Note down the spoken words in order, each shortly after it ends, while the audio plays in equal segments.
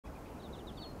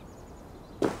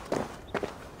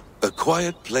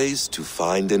quiet place to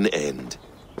find an end.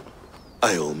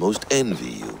 I almost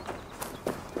envy you.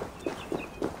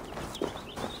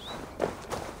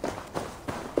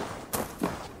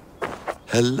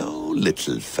 Hello,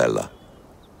 little fella.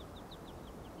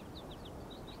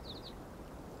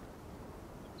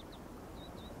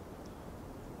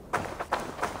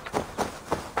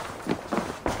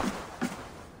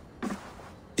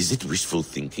 Is it wishful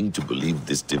thinking to believe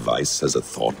this device has a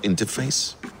thought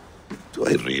interface? Do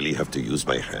I really have to use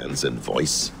my hands and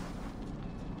voice?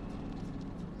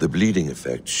 The bleeding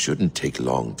effect shouldn't take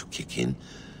long to kick in,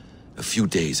 a few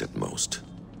days at most.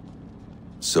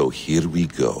 So here we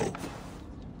go.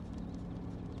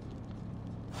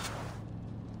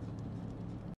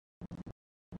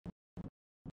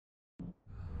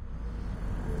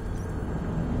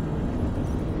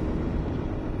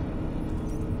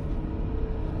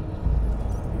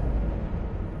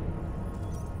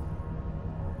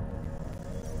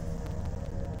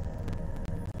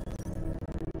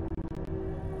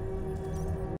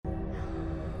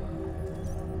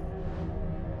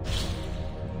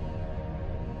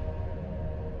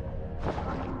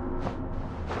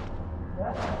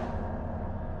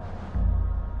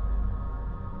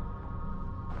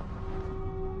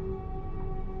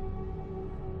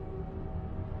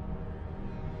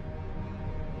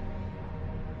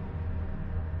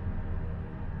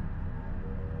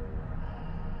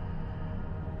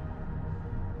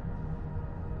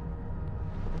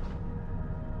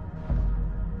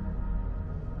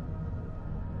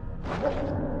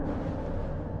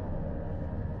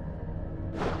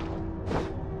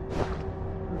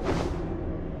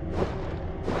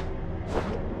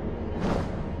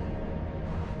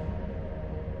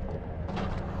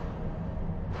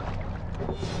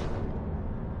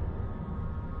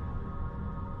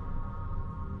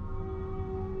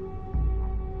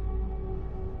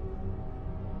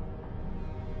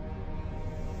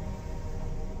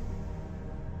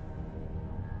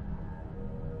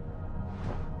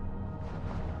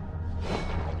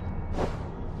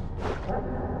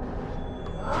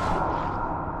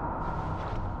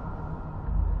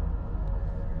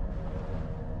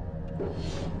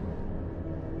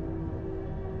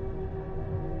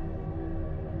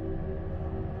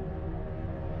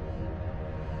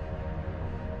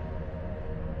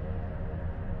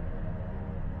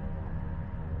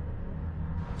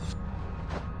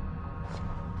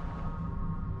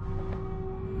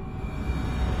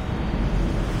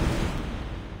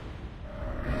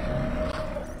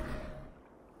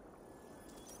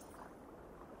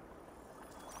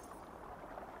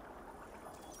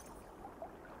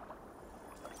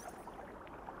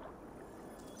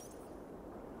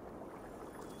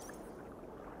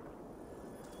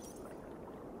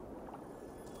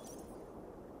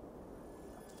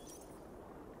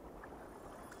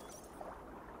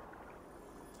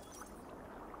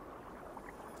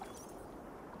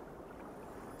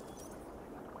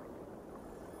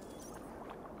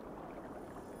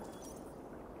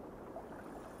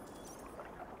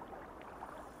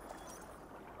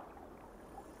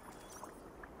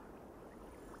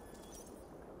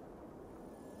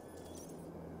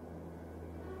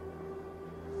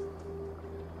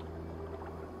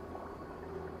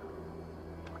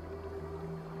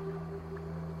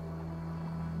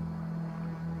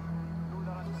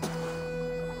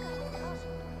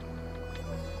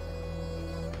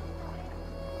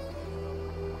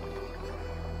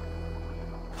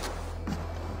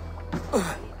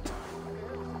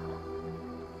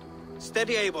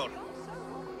 Steady, Eivor.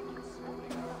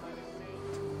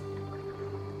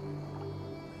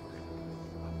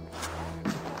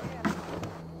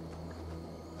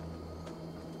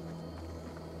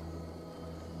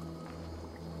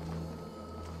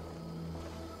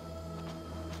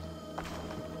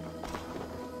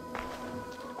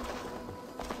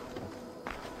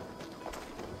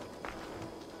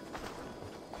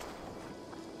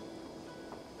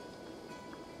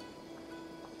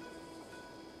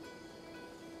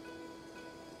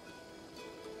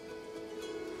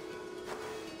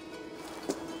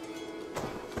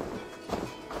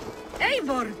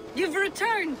 Eivor, you've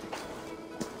returned.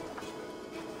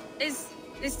 Is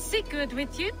Sigurd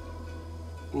with you?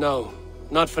 No,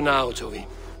 not for now, Toby.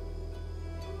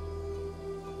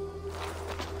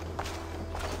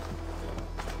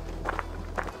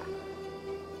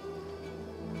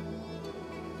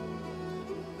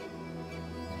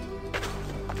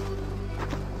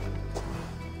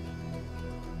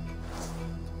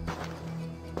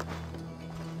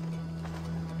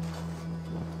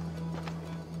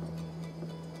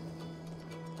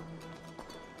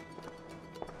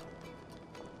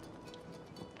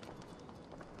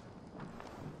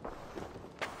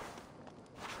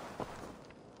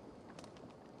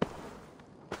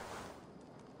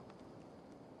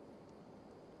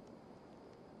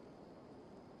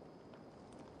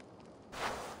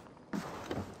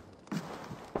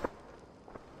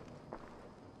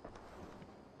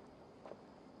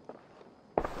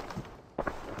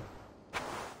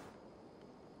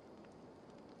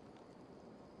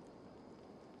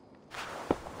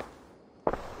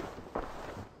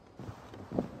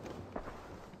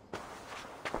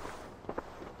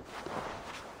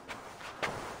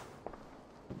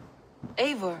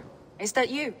 Eivor, is that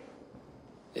you?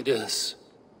 It is.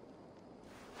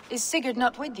 Is Sigurd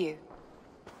not with you?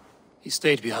 He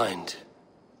stayed behind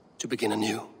to begin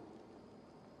anew.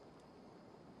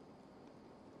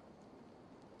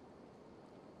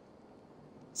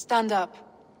 Stand up.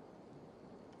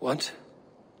 What?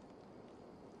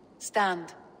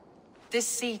 Stand. This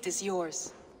seat is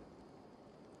yours.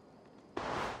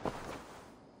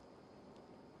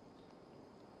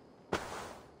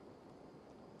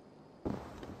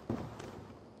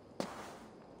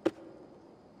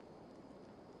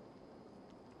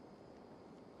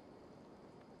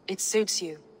 It suits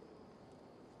you.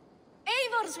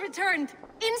 Eivor's returned!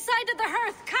 Inside of the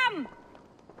hearth, come!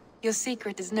 Your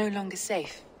secret is no longer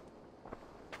safe.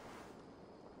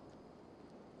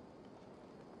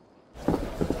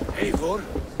 Eivor?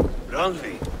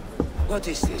 Rangli? What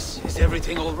is this? Is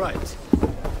everything all right?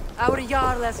 Our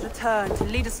Jarl has returned to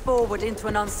lead us forward into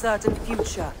an uncertain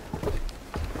future.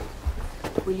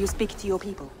 Will you speak to your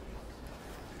people?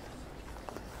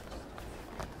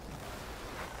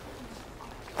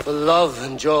 For love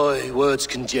and joy, words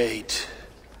can jade.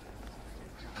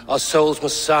 Our souls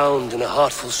must sound in a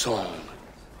heartful song.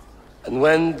 And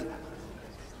when...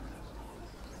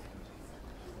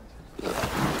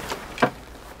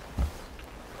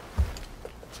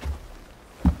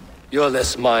 You're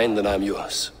less mine than I'm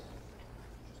yours.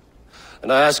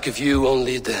 And I ask of you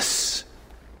only this.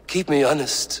 Keep me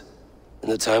honest in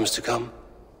the times to come.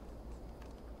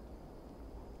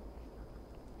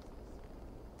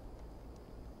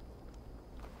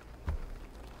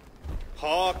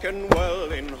 Hearken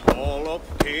well in Hall of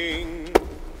Kings.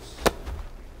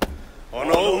 On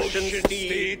ocean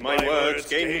steed my words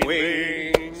gain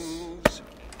wings.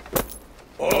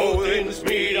 Odin's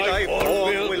mead I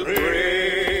forth will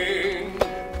bring.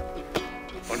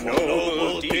 For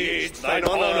noble deeds thine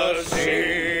honor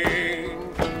sing.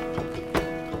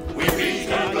 We reach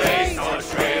and blaze our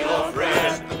trail of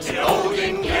red, till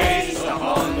Odin gaze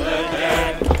upon the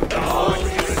dead. The voice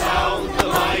will sound the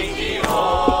mighty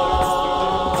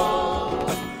hall.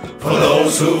 For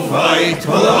those who fight,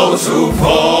 for those who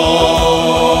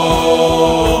fall,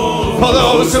 for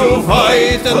those who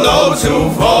fight and those who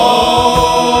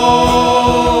fall,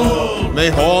 may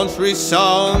horns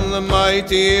resound the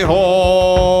mighty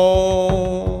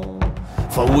hall.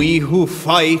 For we who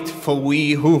fight, for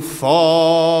we who fall.